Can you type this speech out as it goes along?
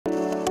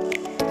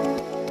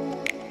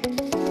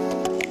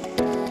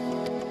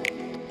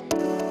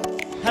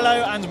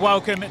Hello and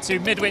welcome to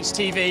Midwich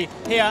TV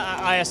here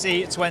at ISE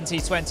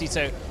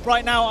 2022.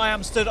 Right now I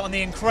am stood on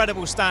the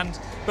incredible stand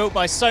built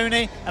by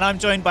Sony, and I'm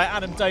joined by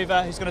Adam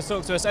Dover, who's going to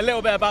talk to us a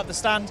little bit about the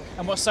stand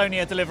and what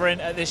Sony are delivering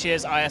at this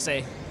year's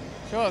ISE.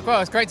 Sure,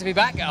 well, it's great to be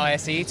back at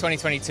ISE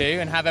 2022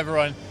 and have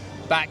everyone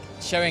back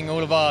showing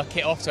all of our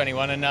kit off to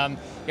anyone. And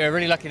we're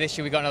really lucky this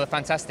year. We got another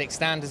fantastic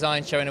stand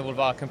design showing all of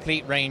our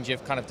complete range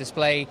of kind of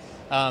display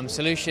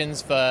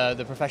solutions for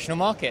the professional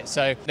market.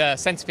 So the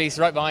centerpiece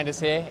right behind us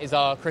here is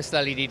our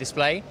crystal LED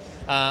display,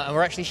 and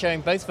we're actually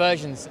showing both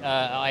versions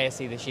at ISE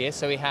this year.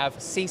 So we have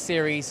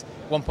C-Series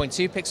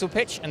 1.2 pixel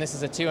pitch, and this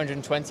is a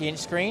 220-inch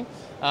screen.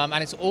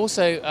 And it's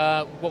also,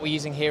 what we're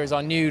using here is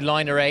our new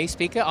line array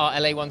speaker, our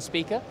LA1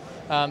 speaker.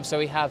 So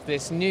we have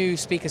this new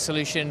speaker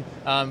solution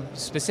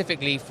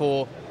specifically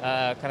for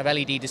kind of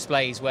LED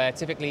displays, where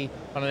typically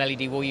on an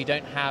LED wall you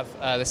don't have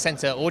the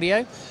center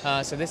audio.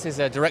 So this is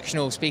a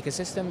directional speaker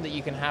system that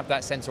you can have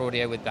that center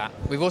audio with that.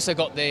 We've also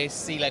got the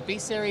C-LED B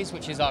series,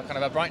 which is our kind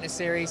of a brightness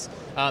series.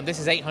 This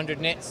is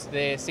 800 nits.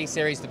 The C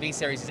series, the B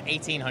series is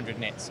 1800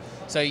 nits.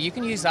 So you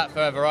can use that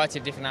for a variety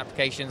of different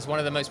applications. One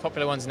of the most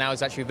popular ones now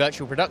is actually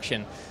virtual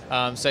production.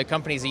 So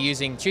companies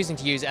are choosing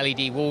to use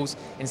LED walls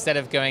instead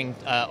of going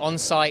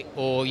on-site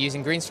or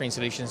using green screen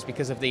solutions,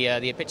 because of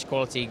the pitch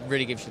quality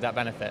really gives you that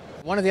benefit.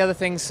 One of the other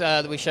things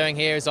that we're showing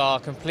here is our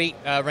complete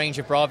range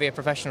of Bravia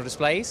Professional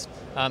displays.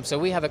 So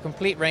we have a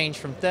complete range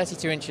from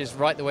 32 inches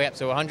right the way up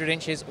to 100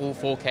 inches, all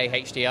 4K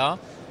HDR.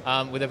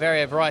 With a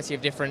variety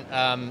of different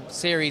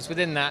series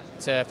within that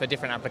for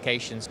different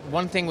applications.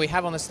 One thing we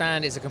have on the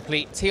stand is a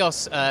complete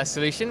TIOS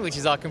solution, which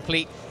is our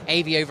complete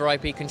AV over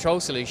IP control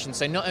solution.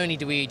 So not only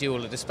do we do all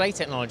the display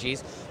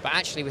technologies, but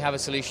actually we have a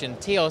solution,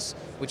 TIOS,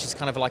 which is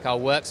kind of like our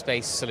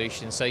workspace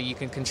solution. So you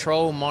can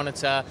control,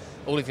 monitor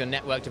all of your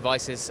network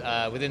devices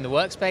within the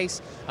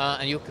workspace,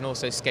 and you can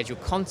also schedule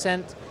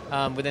content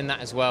within that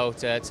as well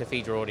to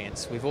feed your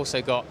audience. We've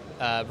also got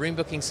room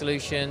booking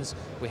solutions.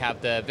 We have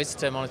the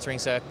visitor monitoring,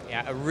 so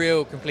a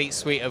real complete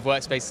suite of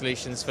workspace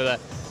solutions for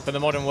the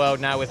modern world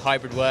now, with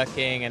hybrid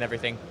working and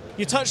everything.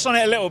 You touched on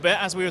it a little bit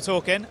as we were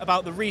talking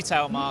about the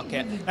retail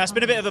market. Now, it's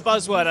been a bit of a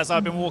buzzword as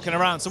I've been walking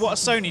around. So what are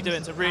Sony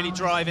doing to really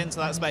drive into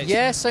that space?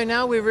 Yeah, so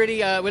now we're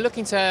really we're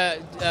looking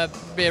to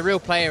be a real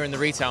player in the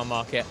retail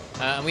market,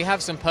 and we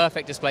have some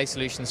perfect display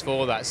solutions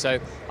for that. So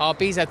our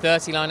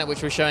BZ30 lineup,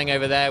 which we're showing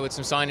over there with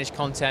some signage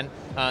content,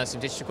 some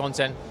digital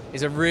content,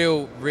 is a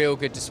real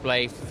good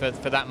display for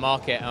that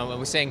market, and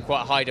we're seeing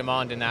quite a high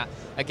demand in that.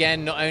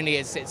 Again, not only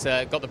it's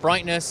got the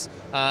brightness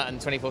and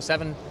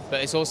 24/7,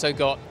 but it's also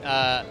got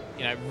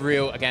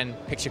real, again,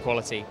 picture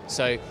quality.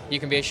 So you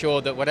can be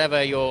assured that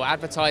whatever you're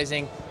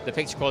advertising, the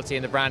picture quality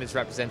and the brand is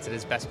represented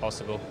as best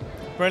possible.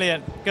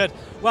 Brilliant, good.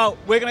 Well,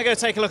 we're going to go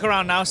take a look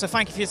around now, so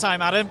thank you for your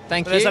time, Adam.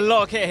 Thank you. There's a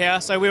lot of kit here,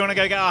 so we want to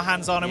go get our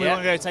hands on, and we want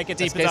to go take a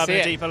deeper dive and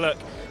a deeper look.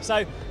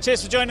 So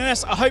cheers for joining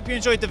us. I hope you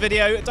enjoyed the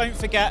video. Don't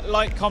forget,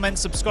 like, comment,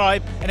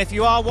 subscribe, and if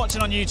you are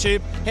watching on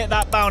YouTube, hit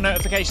that bell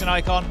notification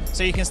icon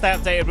so you can stay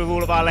updated with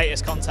all of our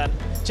latest content.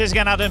 Cheers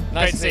again, Adam.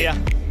 Nice Great to see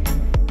you.